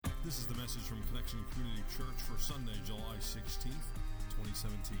This is the message from Connection Community Church for Sunday, July 16th,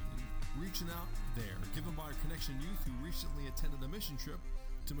 2017. Reaching out there, given by Connection Youth who recently attended a mission trip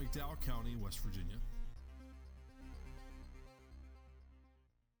to McDowell County, West Virginia.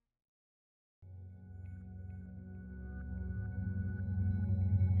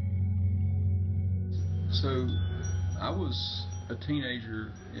 So, I was a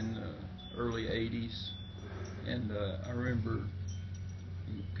teenager in the early 80s, and I remember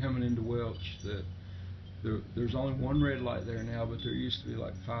coming into Welch that there's only one red light there now, but there used to be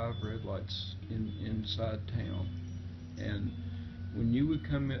like 5 red lights inside town. And when you would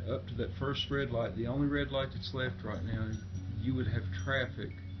come up to that first red light, the only red light that's left right now, you would have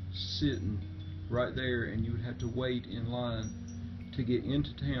traffic sitting right there, and you would have to wait in line to get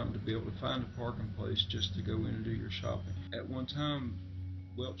into town to be able to find a parking place just to go in and do your shopping. At one time,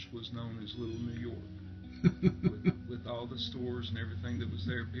 Welch was known as Little New York, with all the stores and everything that was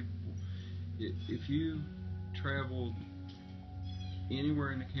there. People, if you traveled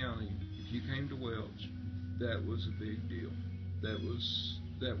anywhere in the county, if you came to Welch, that was a big deal. That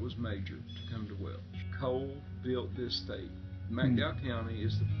was major to come to Welch. Coal built this state. McDowell County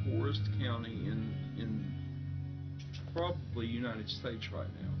is the poorest county in probably United States right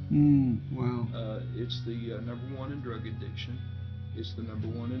now. Wow. It's the number 1 in drug addiction. It's the number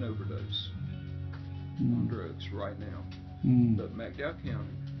 1 in overdose on drugs right now. But McDowell County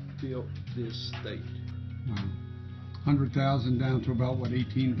built this state. Wow. 100,000 down to about, what,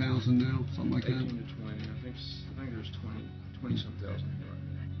 18,000 now? Something like 18 that? to 20. I think there's 20-some thousand here right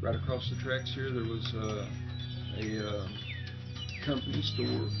now. Right across the tracks here, there was a company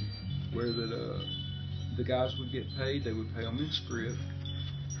store where the guys would get paid. They would pay them in script,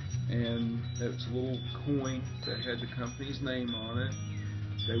 and that's a little coin that had the company's name on it.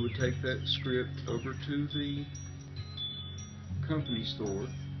 They would take that script over to the company store,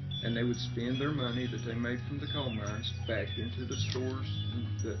 and they would spend their money that they made from the coal mines back into the stores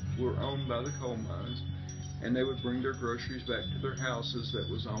that were owned by the coal mines, and they would bring their groceries back to their houses that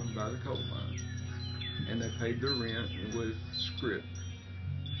was owned by the coal mine, and they paid their rent with script.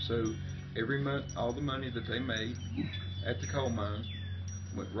 So every month, all the money that they made at the coal mine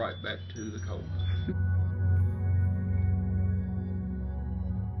went right back to the coal mine.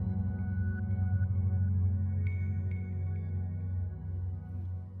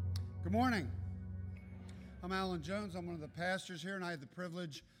 Good morning. I'm Alan Jones. I'm one of the pastors here, and I had the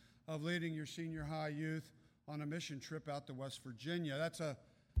privilege of leading your senior high youth on a mission trip out to West Virginia. That's a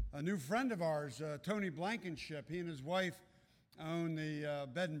new friend of ours, Tony Blankenship. He and his wife own the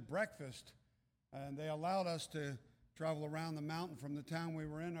bed and breakfast, and they allowed us to travel around the mountain from the town we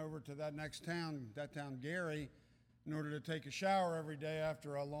were in over to that next town, Gary, in order to take a shower every day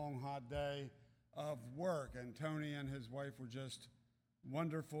after a long, hot day of work. And Tony and his wife were just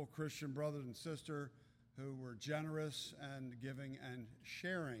wonderful Christian brother and sister who were generous and giving and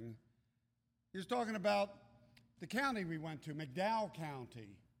sharing. He was talking about the county we went to, McDowell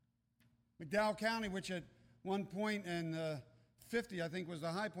County. McDowell County, which at one point in 50, I think was the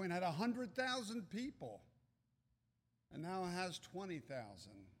high point, had 100,000 people, and now it has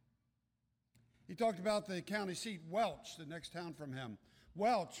 20,000. He talked about the county seat, Welch, the next town from him.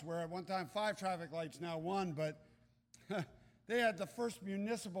 Welch, where at one time 5 traffic lights, now 1, but they had the first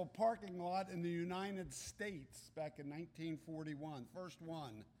municipal parking lot in the United States back in 1941, first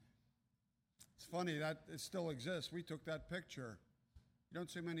one. It's funny that it still exists. We took that picture. You don't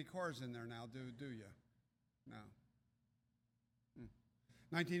see many cars in there now, do you? No.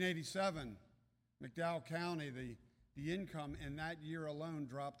 1987, McDowell County, the income in that year alone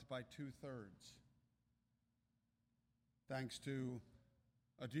dropped by 2/3, thanks to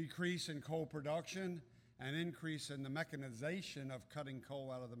a decrease in coal production, an increase in the mechanization of cutting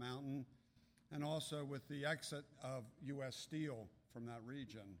coal out of the mountain, and also with the exit of U.S. Steel from that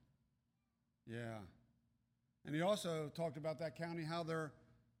region. Yeah. And he also talked about that county, how they're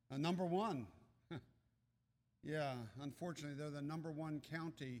number 1. Yeah, unfortunately, they're the number 1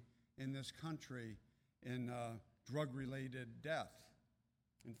 county in this country in drug-related death.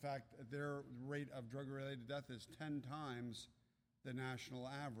 In fact, their rate of drug-related death is 10 times the national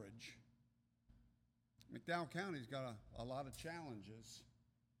average. McDowell County's got a lot of challenges,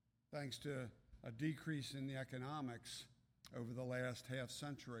 thanks to a decrease in the economics over the last half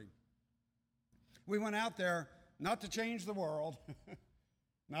century. We went out there not to change the world,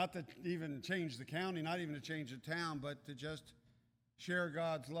 not to even change the county, not even to change the town, but to just share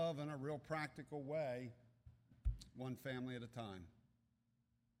God's love in a real practical way, one family at a time.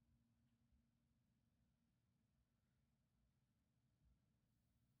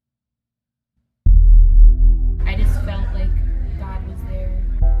 I just felt like God was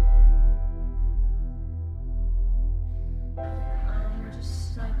there.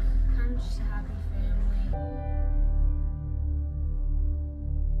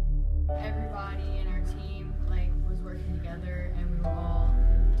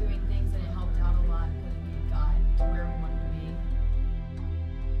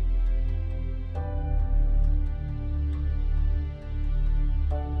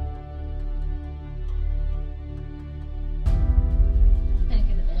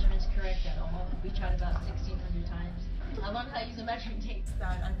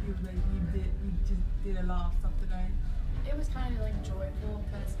 that I feel like we just did a lot of stuff today? It was kind of like joyful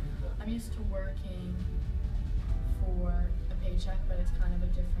because I'm used to working for a paycheck, but it's kind of a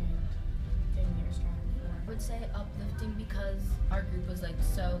different thing that you're striving for. I would say uplifting because our group was like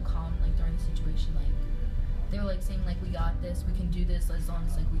so calm like during the situation. Like they were like saying like we got this, we can do this as long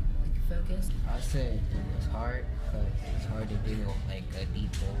as like we like focus. I'd say it was hard because it's hard to do like a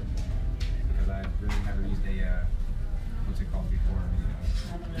deep goal. Because I really never used a what's it called before?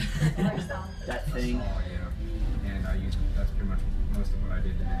 That thing. Saw, yeah. And I used that's pretty much most of what I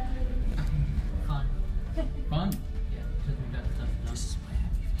did today. Fun. Fun? Yeah, because we got stuff done. This is my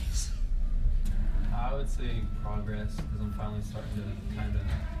happy face. I would say progress because I'm finally starting to kind of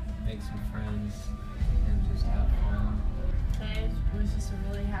make some friends and just have fun. Today was just a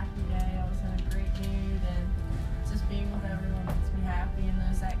really happy day. I was in a great mood, and just being with everyone makes me happy in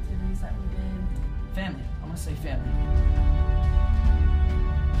those activities that we did. Family. I'm going to say family.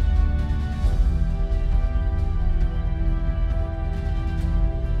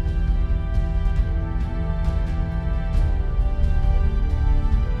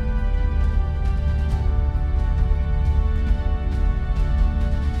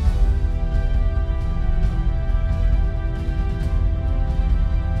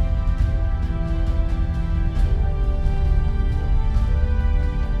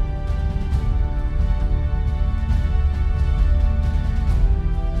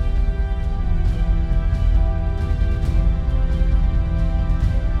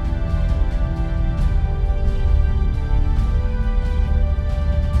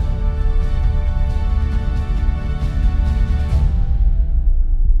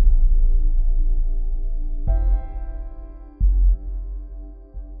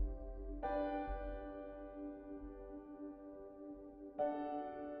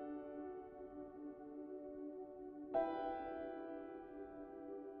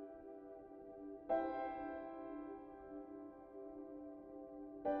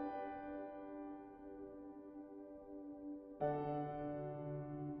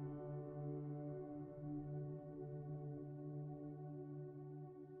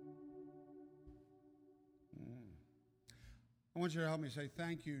 I want you to help me say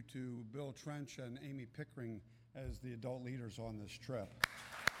thank you to Bill Trench and Amy Pickering as the adult leaders on this trip.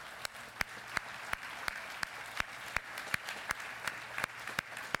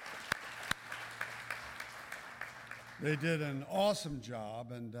 They did an awesome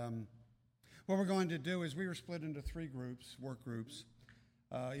job, and what we're going to do is we were split into 3 groups, work groups.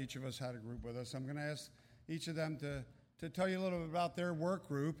 Each of us had a group with us. I'm going to ask each of them to tell you a little bit about their work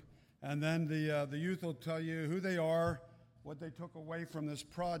group, and then the youth will tell you who they are, what they took away from this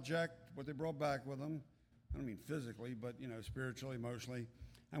project, what they brought back with them. I don't mean physically, but spiritually, emotionally,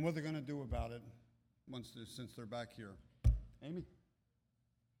 and what they're going to do about it since they're back here. Amy?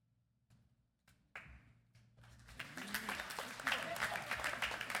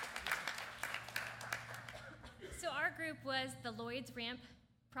 So our group was the Lloyd's Ramp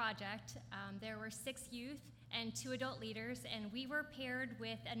Project. There were 6 youth and 2 adult leaders, and we were paired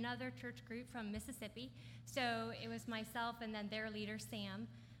with another church group from Mississippi. So it was myself and then their leader, Sam.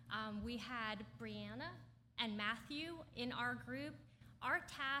 We had Brianna and Matthew in our group. Our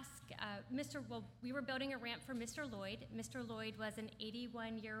task, we were building a ramp for Mr. Lloyd. Mr. Lloyd was an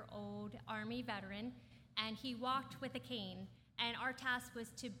 81-year-old Army veteran, and he walked with a cane. And our task was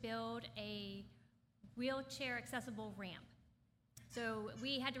to build a wheelchair-accessible ramp. So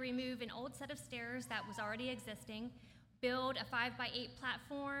we had to remove an old set of stairs that was already existing, build a 5x8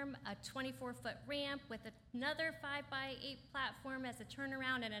 platform, a 24-foot ramp with another 5x8 platform as a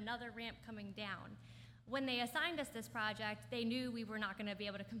turnaround and another ramp coming down. When they assigned us this project, they knew we were not going to be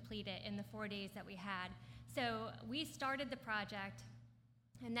able to complete it in the 4 days that we had. So we started the project,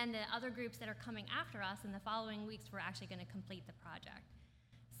 and then the other groups that are coming after us in the following weeks were actually going to complete the project.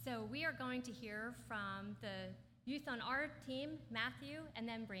 So we are going to hear from the youth on our team, Matthew, and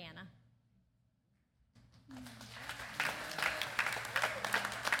then Brianna. All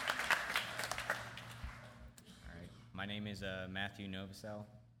right. My name is Matthew Novosel,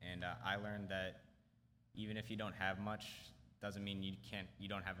 and I learned that even if you don't have much, doesn't mean you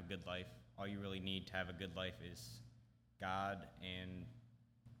don't have a good life. All you really need to have a good life is God and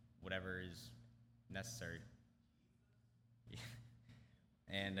whatever is necessary.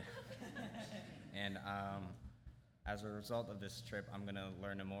 and as a result of this trip, I'm going to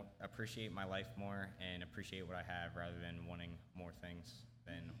learn to appreciate my life more and appreciate what I have rather than wanting more things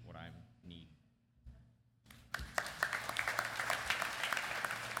than what I need.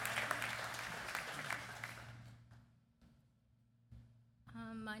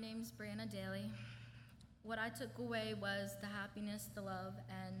 My name's Brianna Daly. what I took away was the happiness, the love,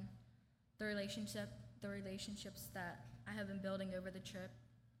 and the relationships that I have been building over the trip.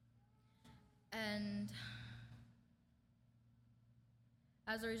 And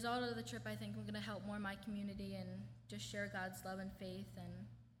as a result of the trip, I think I'm going to help more my community and just share God's love and faith and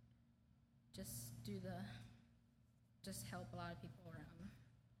just help a lot of people around.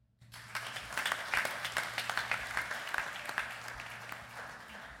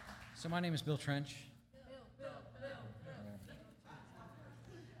 So my name is Bill Trench.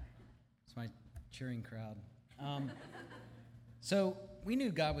 It's my cheering crowd. So we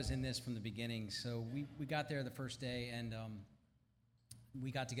knew God was in this from the beginning. So we got there the first day, and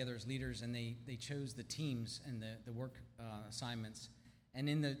we got together as leaders, and they chose the teams and the work assignments. And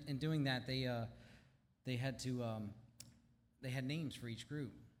in doing that, they had names for each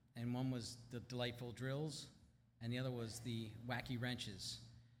group, and one was the Delightful Drills, and the other was the Wacky Wrenches.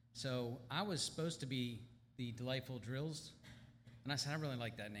 So I was supposed to be the Delightful Drills, and I said, I really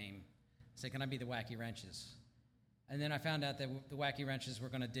like that name. I said, can I be the Wacky Wrenches? And then I found out that the Wacky Wrenches were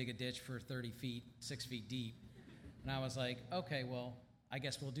going to dig a ditch for 30 feet, 6 feet deep. And I was like, okay, well, I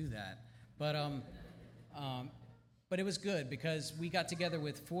guess we'll do that. But it was good because we got together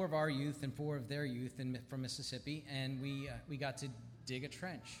with 4 of our youth and 4 of their youth from Mississippi, and we got to dig a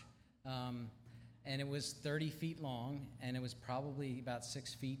trench. And it was 30 feet long, and it was probably about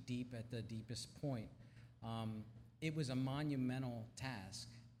 6 feet deep at the deepest point. It was a monumental task,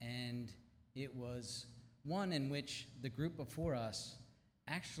 and it was one in which the group before us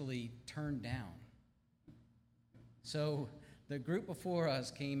actually turned down. So the group before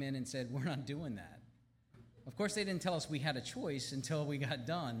us came in and said, we're not doing that. Of course, they didn't tell us we had a choice until we got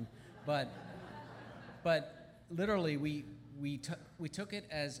done, but literally we took it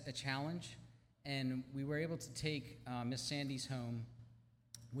as a challenge, and we were able to take Miss Sandy's home,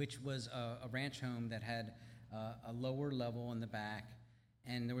 which was a ranch home that had a lower level in the back,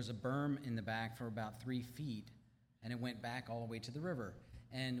 and there was a berm in the back for about 3 feet, and it went back all the way to the river.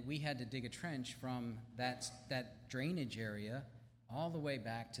 And we had to dig a trench from that drainage area all the way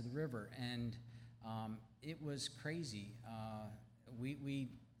back to the river, and it was crazy. We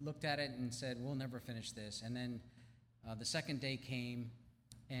looked at it and said, we'll never finish this. And then the second day came,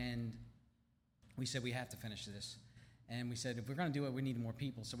 and we said, we have to finish this. And we said, if we're going to do it, we need more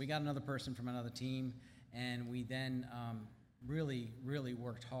people. So we got another person from another team, and we then really, really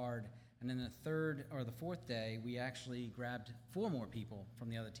worked hard. And then the third or the fourth day, we actually grabbed 4 more people from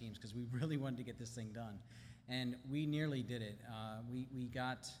the other teams because we really wanted to get this thing done. And we nearly did it. We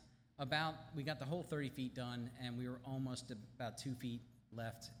got the whole 30 feet done, and we were almost about 2 feet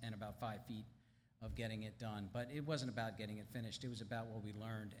left and about 5 feet of getting it done. But it wasn't about getting it finished. It was about what we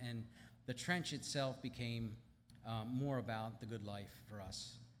learned. And the trench itself became more about the good life for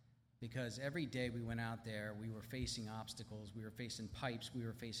us. Because every day we went out there, we were facing obstacles. We were facing pipes. We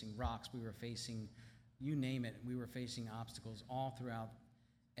were facing rocks. We were facing, you name it, we were facing obstacles all throughout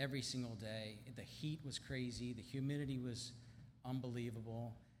every single day. The heat was crazy. The humidity was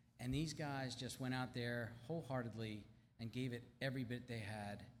unbelievable. And these guys just went out there wholeheartedly and gave it every bit they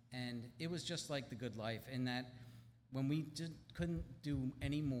had. And it was just like the good life in that when we just couldn't do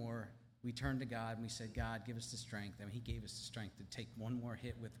any more, we turned to God and we said, God, give us the strength. And He gave us the strength to take one more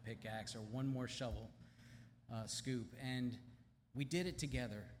hit with the pickaxe or one more shovel scoop. And we did it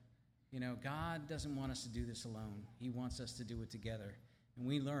together. You know, God doesn't want us to do this alone. He wants us to do it together. And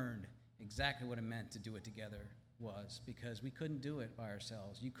we learned exactly what it meant to do it together was, because we couldn't do it by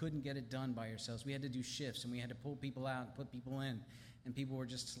ourselves. You couldn't get it done by yourselves. We had to do shifts, and we had to pull people out and put people in. And people were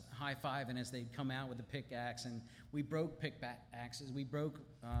just high-fiving as they'd come out with the pickaxe. And we broke pickaxes. We broke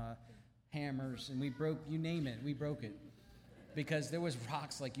hammers, and we broke, you name it, we broke it. Because there was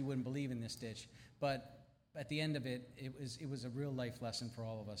rocks like you wouldn't believe in this ditch. But at the end of it, it was a real life lesson for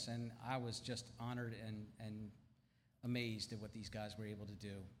all of us. And I was just honored and amazed at what these guys were able to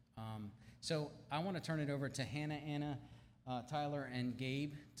do. So I want to turn it over to Hannah, Anna, Tyler, and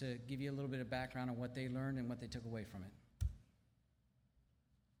Gabe to give you a little bit of background on what they learned and what they took away from it.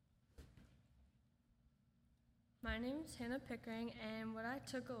 My name is Hannah Pickering, and what I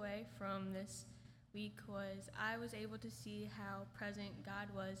took away from this week was I was able to see how present God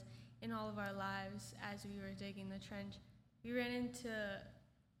was in all of our lives as we were digging the trench. We ran into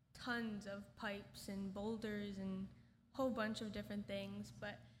tons of pipes and boulders and a whole bunch of different things,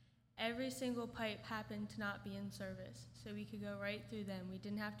 but every single pipe happened to not be in service, so we could go right through them. We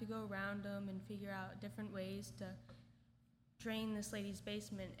didn't have to go around them and figure out different ways to drain this lady's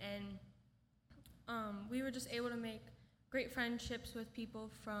basement, and we were just able to make great friendships with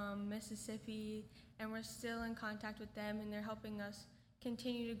people from Mississippi, and we're still in contact with them, and they're helping us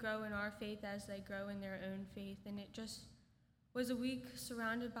continue to grow in our faith as they grow in their own faith. And it just was a week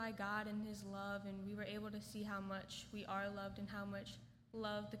surrounded by God and his love, and we were able to see how much we are loved and how much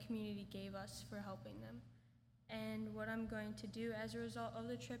love the community gave us for helping them. And what I'm going to do as a result of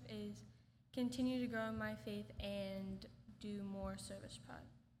the trip is continue to grow in my faith and do more service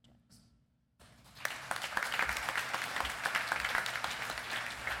projects.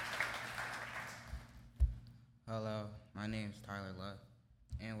 Hello, my name's Tyler Love,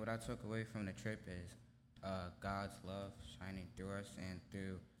 and what I took away from the trip is God's love shining through us and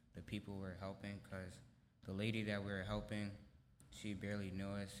through the people we're helping, because the lady that we were helping, she barely knew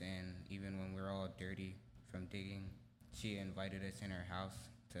us, and even when we were all dirty from digging, she invited us in her house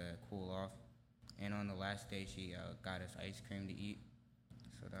to cool off, and on the last day she got us ice cream to eat,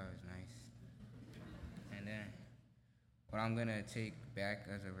 so that was nice. And then what I'm going to take back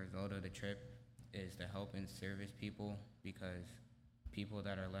as a result of the trip is to help and service people, because people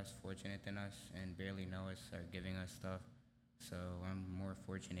that are less fortunate than us and barely know us are giving us stuff. So I'm more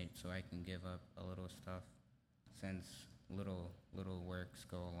fortunate, so I can give up a little stuff, since little works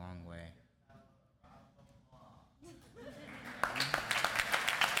go a long way.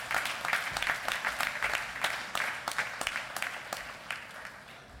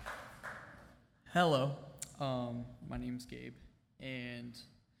 Hello, my name's Gabe, and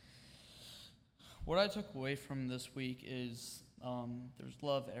what I took away from this week is there's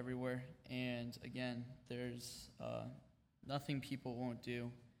love everywhere, and again, there's nothing people won't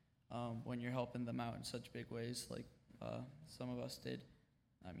do when you're helping them out in such big ways like some of us did.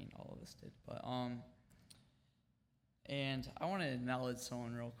 I mean, all of us did. But and I want to acknowledge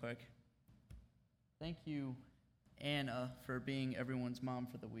someone real quick. Thank you, Anna, for being everyone's mom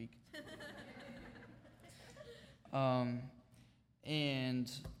for the week.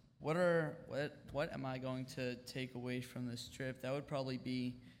 And what am I going to take away from this trip? That would probably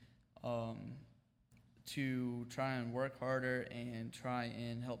be to try and work harder and try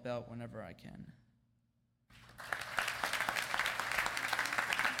and help out whenever I can.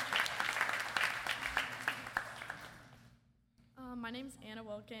 My name's Anna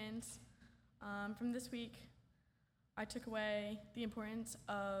Wilkins. From this week, I took away the importance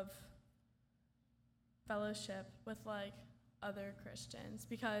of fellowship with other Christians,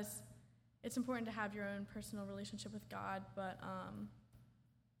 because it's important to have your own personal relationship with God, but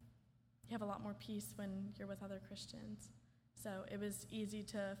you have a lot more peace when you're with other Christians. So it was easy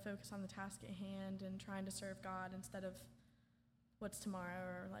to focus on the task at hand and trying to serve God instead of what's tomorrow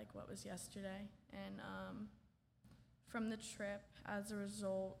or what was yesterday. And from the trip, as a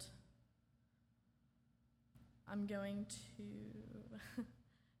result, I'm going to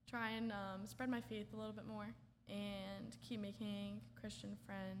try and spread my faith a little bit more and keep making Christian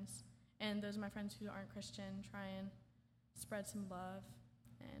friends. And those of my friends who aren't Christian, try and spread some love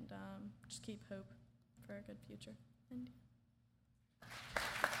and just keep hope for a good future. And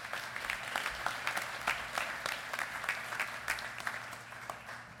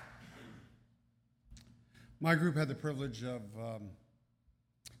my group had the privilege of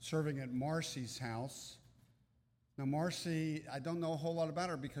serving at Marcy's house. Now, Marcy, I don't know a whole lot about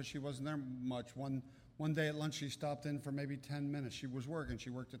her because she wasn't there much. One day at lunch, she stopped in for maybe 10 minutes. She was working. She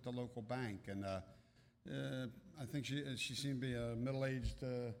worked at the local bank, and I think she seemed to be a middle-aged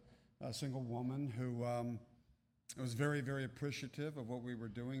single woman who was very, very appreciative of what we were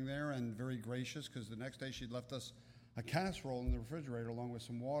doing there and very gracious, because the next day she'd left us a casserole in the refrigerator along with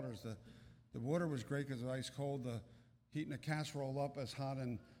some waters. The water was great because it was ice cold. The heating a casserole up, as hot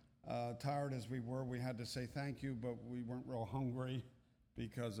and tired as we were, we had to say thank you, but we weren't real hungry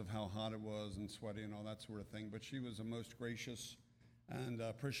because of how hot it was and sweaty and all that sort of thing. But she was a most gracious and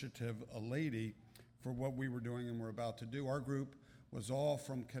appreciative lady for what we were doing and were about to do. Our group was all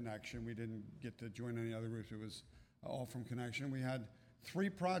from Connection. We didn't get to join any other groups. It was all from Connection. We had 3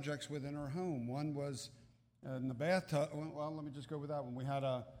 projects within our home. One was in the bathtub. Well, let me just go with that one. We had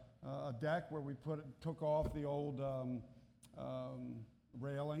a deck where we took off the old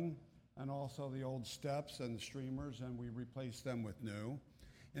railing and also the old steps and the streamers, and we replaced them with new.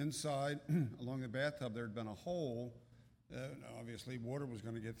 Inside, along the bathtub, there had been a hole. Obviously, water was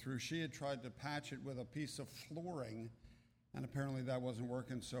going to get through. She had tried to patch it with a piece of flooring, and apparently that wasn't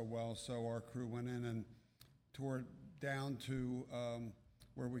working so well, so our crew went in and tore it down to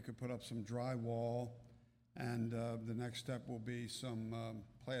where we could put up some drywall, and the next step will be some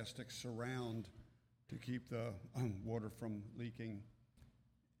plastic surround to keep the water from leaking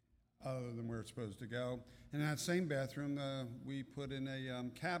other than where it's supposed to go. In that same bathroom, we put in a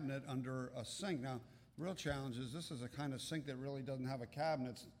cabinet under a sink. Now, the real challenge is this is a kind of sink that really doesn't have a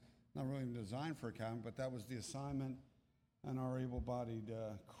cabinet. It's not really designed for a cabinet, but that was the assignment and our able-bodied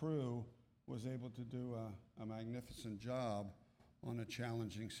crew was able to do a magnificent job on a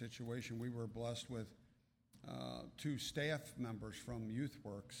challenging situation. We were blessed with 2 staff members from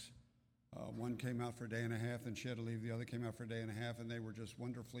YouthWorks. One came out for a day and a half, and she had to leave. The other came out for a day and a half, and they were just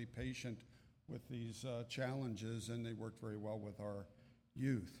wonderfully patient with these challenges, and they worked very well with our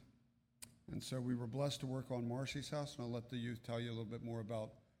youth. And so we were blessed to work on Marcy's house, and I'll let the youth tell you a little bit more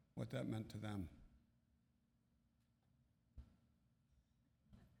about what that meant to them.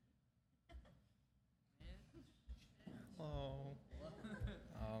 Hello.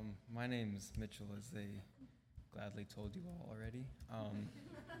 My name's Mitchell, as they gladly told you all already.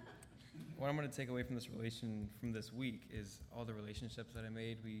 What I'm going to take away from this week is all the relationships that I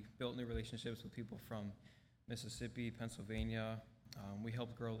made. We built new relationships with people from Mississippi, Pennsylvania. We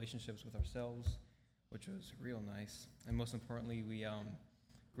helped grow relationships with ourselves, which was real nice. And most importantly, we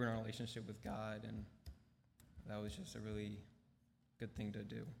grew in our relationship with God, and that was just a really good thing to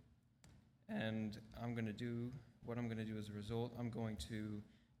do. And what I'm going to do as a result, I'm going to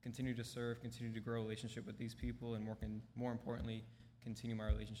continue to serve, continue to grow a relationship with these people, and more importantly, continue my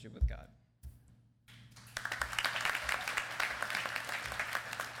relationship with God.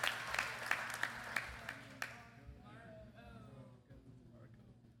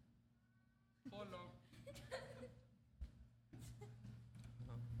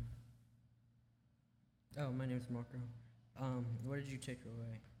 My name is Marco. What did you take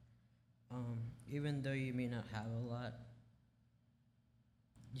away? Even though you may not have a lot,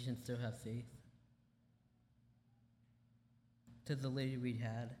 you can still have faith. To the lady we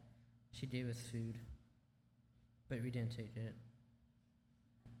had, she gave us food, but we didn't take it.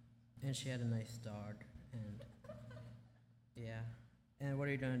 And she had a nice dog, and yeah. And what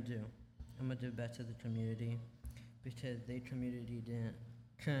are you gonna do? I'm gonna give back to the community, because the community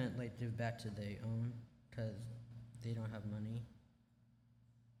couldn't give back to their own, because they don't have money.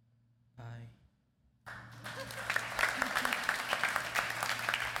 Bye.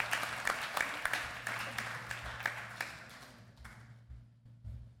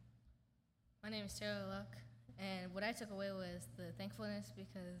 My name is Taylor Luck, and what I took away was the thankfulness,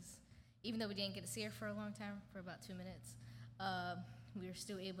 because even though we didn't get to see her for a long time, for about 2 minutes, we were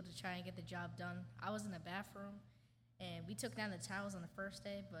still able to try and get the job done. I was in the bathroom, and we took down the towels on the first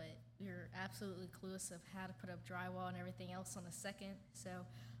day, but we were absolutely clueless of how to put up drywall and everything else on the second. So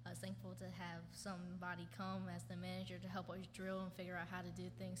I was thankful to have somebody come as the manager to help us drill and figure out how to do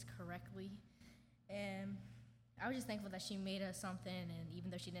things correctly. And I was just thankful that she made us something, and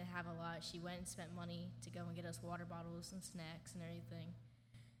even though she didn't have a lot, she went and spent money to go and get us water bottles and snacks and everything,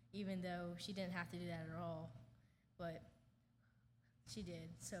 even though she didn't have to do that at all, but she did.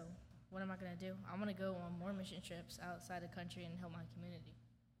 So what am I going to do? I'm going to go on more mission trips outside the country and help my community.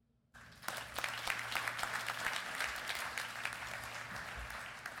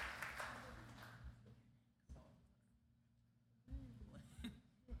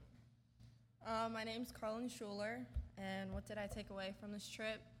 My name's Carlin Schuler, and what did I take away from this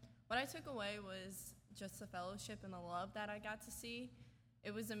trip? What I took away was just the fellowship and the love that I got to see.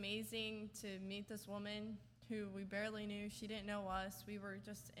 It was amazing to meet this woman who we barely knew. She didn't know us. We were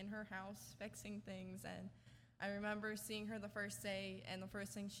just in her house fixing things, and I remember seeing her the first day, and the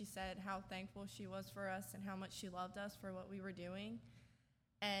first thing she said, how thankful she was for us and how much she loved us for what we were doing.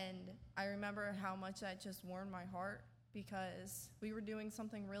 And I remember how much that just warmed my heart, because we were doing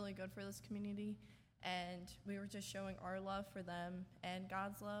something really good for this community, and we were just showing our love for them and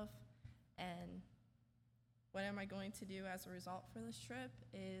God's love. And what am I going to do as a result for this trip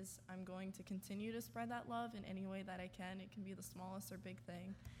is I'm going to continue to spread that love in any way that I can. It can be the smallest or big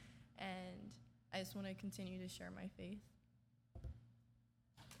thing. And I just want to continue to share my faith.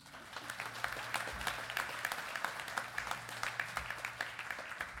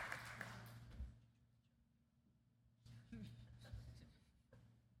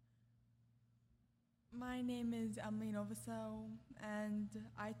 My name is Emily Novosel, and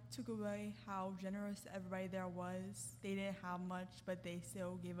I took away how generous everybody there was. They didn't have much, but they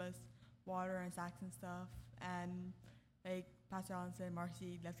still gave us water and snacks and stuff. And like Pastor Allen said,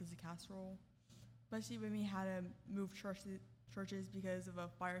 Marcy left us a casserole. Especially when we had to move churches because of a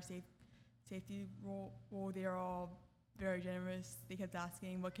fire safety rule, they are all very generous. They kept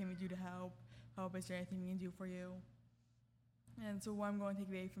asking, what can we do to help? Is there anything we can do for you? And so what I'm going to take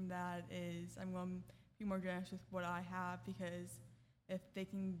away from that is I'm going to be more generous with what I have, because if they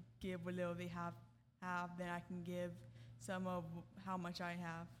can give what little they have, then I can give some of how much I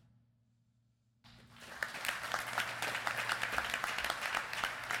have.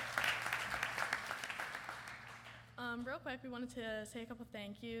 Real quick, we wanted to say a couple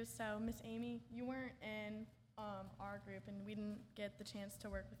thank yous. So Miss Amy, you weren't in our group, and we didn't get the chance to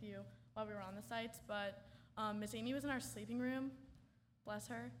work with you while we were on the sites, but Miss Amy was in our sleeping room, bless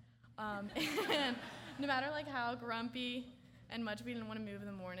her, and no matter like how grumpy and much we didn't want to move in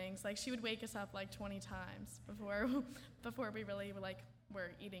the mornings, like she would wake us up like 20 times before we really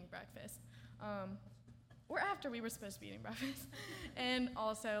were eating breakfast. Or after we were supposed to be eating breakfast. And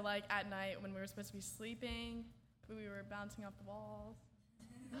also like at night when we were supposed to be sleeping, we were bouncing off the walls.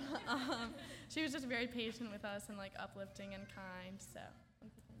 She was just very patient with us and like uplifting and kind, so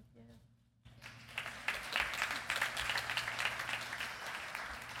thank you.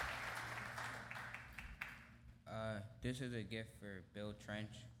 This is a gift for Bill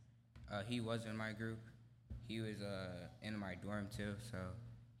Trench. He was in my group. He was in my dorm too, so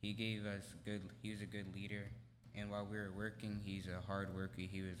he was a good leader. And while we were working, he's a hard worker.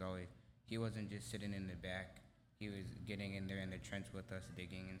 He wasn't just sitting in the back. He was getting in there in the trench with us,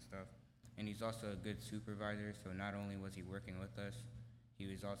 digging and stuff. And he's also a good supervisor, so not only was he working with us, he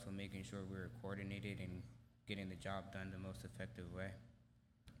was also making sure we were coordinated and getting the job done the most effective way.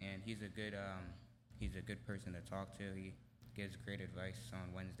 And he's a good person to talk to. He gives great advice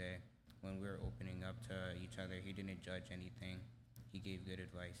on Wednesday when we were opening up to each other. He didn't judge anything. He gave good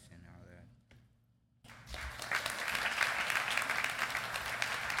advice and all that.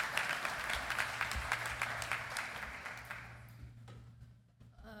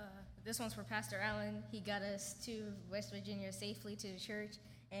 This one's for Pastor Allen. He got us to West Virginia safely to the church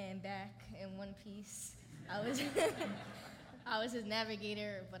and back in one piece. I was his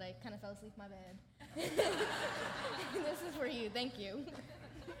navigator, but I kind of fell asleep. My bad. This is for you. Thank you.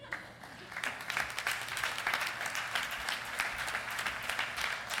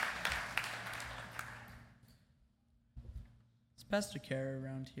 Is Pastor Kara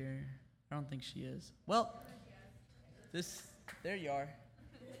around here? I don't think she is. Well, there you are.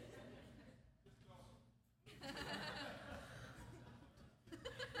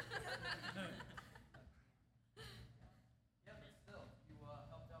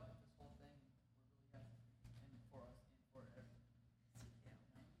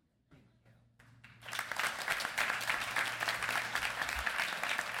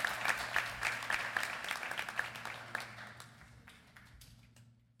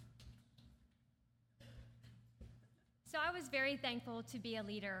 So I was very thankful to be a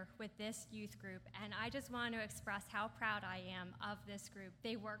leader with this youth group, and I just want to express how proud I am of this group.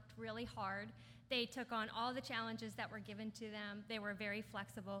 They worked really hard. They took on all the challenges that were given to them. They were very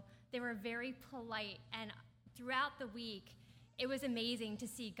flexible. They were very polite, and throughout the week, it was amazing to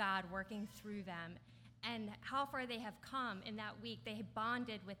see God working through them and how far they have come in that week. They had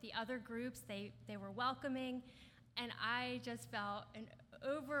bonded with the other groups. They were welcoming, and I just felt an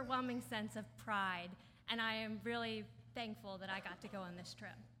overwhelming sense of pride, and I am really thankful that I got to go on this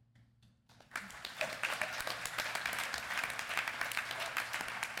trip.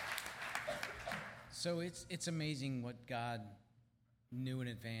 So it's amazing what God knew in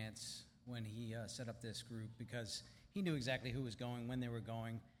advance when he set up this group, because he knew exactly who was going, when they were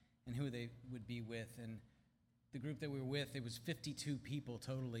going, and who they would be with. And the group that we were with, it was 52 people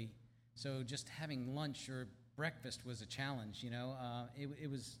totally. So just having lunch or breakfast was a challenge, you know. It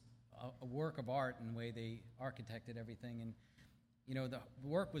was a work of art in the way they architected everything. And, you know, the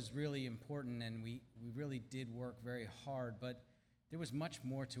work was really important, and we really did work very hard, but there was much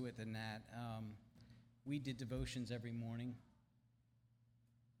more to it than that. We did devotions every morning.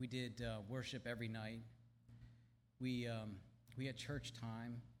 We did worship every night. We had church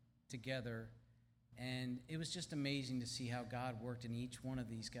time together, and it was just amazing to see how God worked in each one of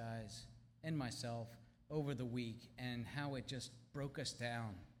these guys and myself over the week, and how it just broke us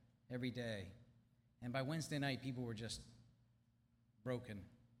down every day. And by Wednesday night, people were just broken.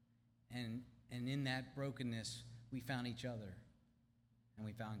 And in that brokenness, we found each other, and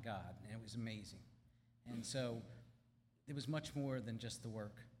we found God, and it was amazing. And so it was much more than just the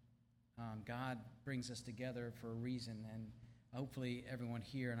work. God brings us together for a reason, and hopefully everyone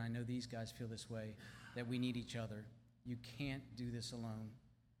here, and I know these guys feel this way, that we need each other. You can't do this alone,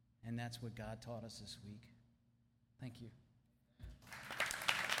 and that's what God taught us this week. Thank you.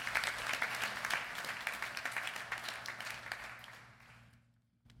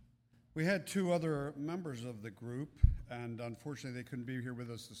 We had two other members of the group, and unfortunately they couldn't be here with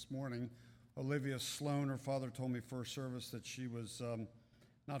us this morning. Olivia Sloan, her father told me first service that she was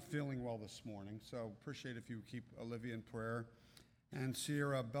not feeling well this morning, so appreciate if you keep Olivia in prayer. And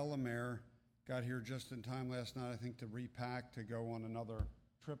Sierra Bellamere got here just in time last night, I think, to repack to go on another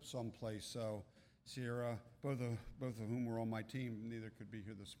trip someplace. So Sierra, both of whom were on my team, neither could be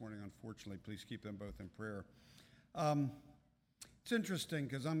here this morning, unfortunately. Please keep them both in prayer. It's interesting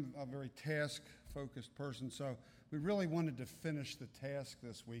because I'm a very task focused person, so we really wanted to finish the task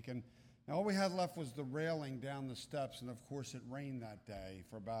this week. And all we had left was the railing down the steps, and of course it rained that day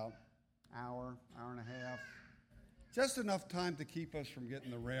for about hour and a half. Just enough time to keep us from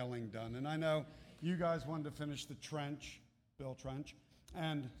getting the railing done. And I know you guys wanted to finish the trench, Bill Trench,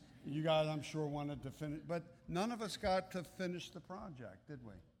 and you guys, I'm sure, wanted to finish, but none of us got to finish the project, did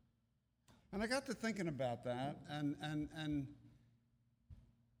we? And I got to thinking about that, and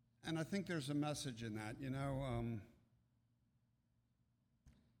I think there's a message in that,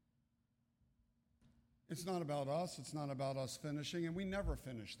 It's not about us. It's not about us finishing, and we never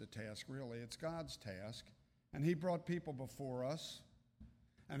finish the task, really. It's God's task, and He brought people before us,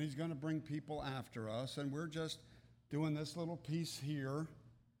 and He's going to bring people after us, and we're just doing this little piece here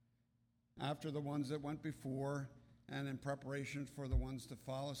after the ones that went before and in preparation for the ones to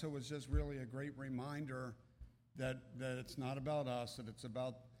follow. So it was just really a great reminder that it's not about us, that it's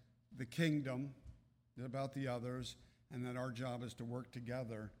about the kingdom, it's about the others, and that our job is to work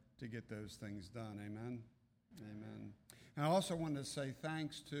together to get those things done. Amen? Amen. And I also wanted to say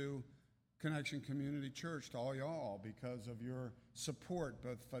thanks to Connection Community Church, to all y'all, because of your support,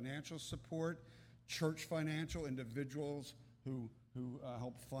 both financial support, church financial, individuals who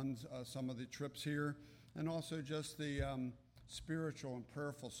help fund some of the trips here, and also just the spiritual and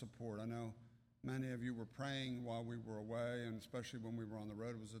prayerful support. I know many of you were praying while we were away, and especially when we were on the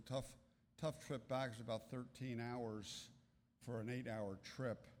road. It was a tough trip back. It was about 13 hours for an 8-hour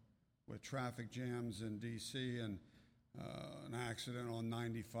trip with traffic jams in D.C. and an accident on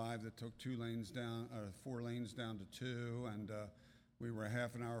 95 that took 4 lanes down to 2, and we were a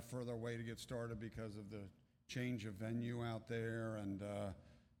half an hour further away to get started because of the change of venue out there, and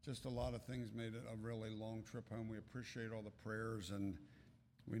just a lot of things made it a really long trip home. We appreciate all the prayers, and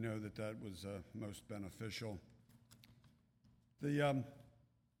we know that was most beneficial. The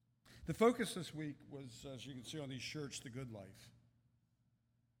focus this week was, as you can see on these shirts, the good life.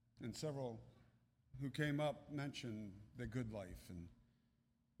 And several who came up mentioned the good life. And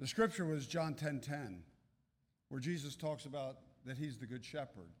the scripture was John 10:10, where Jesus talks about that He's the good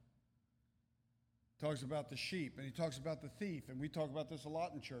shepherd. Talks about the sheep, and He talks about the thief, and we talk about this a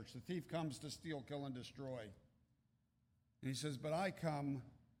lot in church. The thief comes to steal, kill, and destroy. And He says, but I come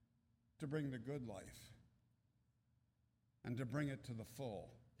to bring the good life and to bring it to the full.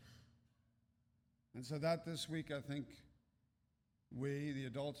 And so that this week, I think, we, the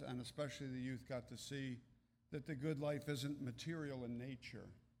adults, and especially the youth, got to see that the good life isn't material in nature,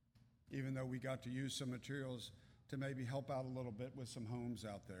 even though we got to use some materials to maybe help out a little bit with some homes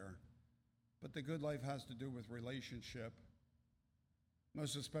out there. But the good life has to do with relationship,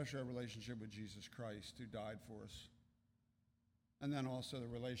 most especially our relationship with Jesus Christ, who died for us. And then also the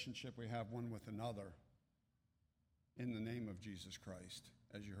relationship we have one with another in the name of Jesus Christ,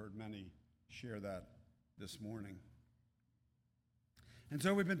 as you heard many share that this morning. And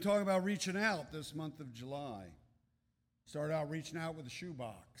so we've been talking about reaching out this month of July. Started out reaching out with a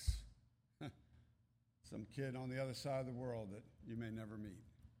shoebox. Some kid on the other side of the world that you may never meet.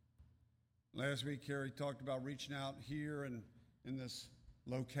 Last week, Carrie talked about reaching out here and in this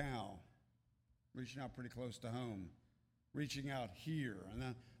locale, reaching out pretty close to home, reaching out here. And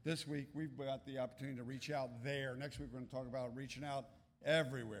then this week, we've got the opportunity to reach out there. Next week, we're going to talk about reaching out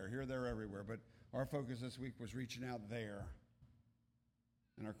everywhere, here, there, everywhere. But our focus this week was reaching out there.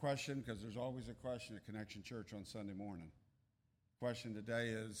 And our question, because there's always a question at Connection Church on Sunday morning. Question today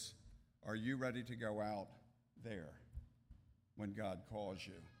is, are you ready to go out there when God calls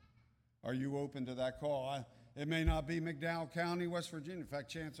you? Are you open to that call? It may not be McDowell County, West Virginia. In fact,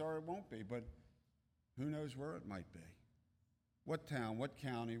 chances are it won't be, but who knows where it might be. What town, what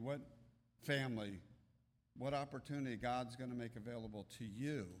county, what family, what opportunity God's going to make available to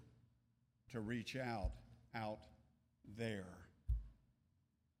you to reach out there.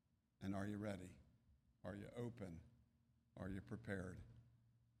 And are you ready? Are you open? Are you prepared?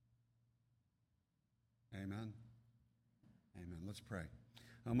 Amen? Amen. Let's pray.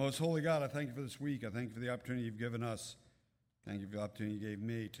 Most holy God, I thank you for this week. I thank you for the opportunity you've given us. Thank you for the opportunity you gave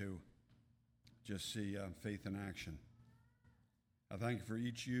me to just see faith in action. I thank you for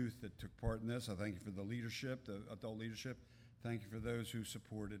each youth that took part in this. I thank you for the leadership, the adult leadership. Thank you for those who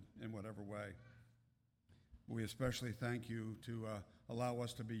supported in whatever way. We especially thank you to allow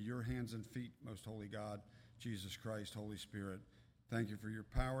us to be your hands and feet, most holy God, Jesus Christ, Holy Spirit. Thank you for your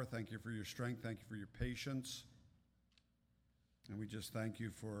power. Thank you for your strength. Thank you for your patience. And we just thank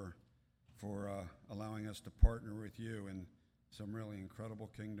you for allowing us to partner with you in some really incredible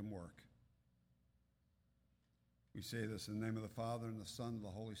kingdom work. We say this in the name of the Father, and the Son, and the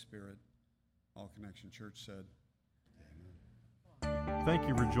Holy Spirit. All Connection Church said, amen. Thank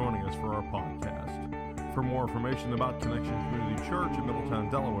you for joining us for our podcast. For more information about Connection Community Church in Middletown,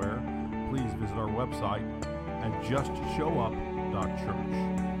 Delaware, please visit our website at justshowup.church.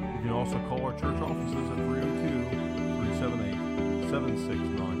 You can also call our church offices at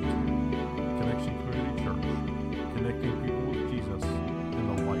 302-378-7692.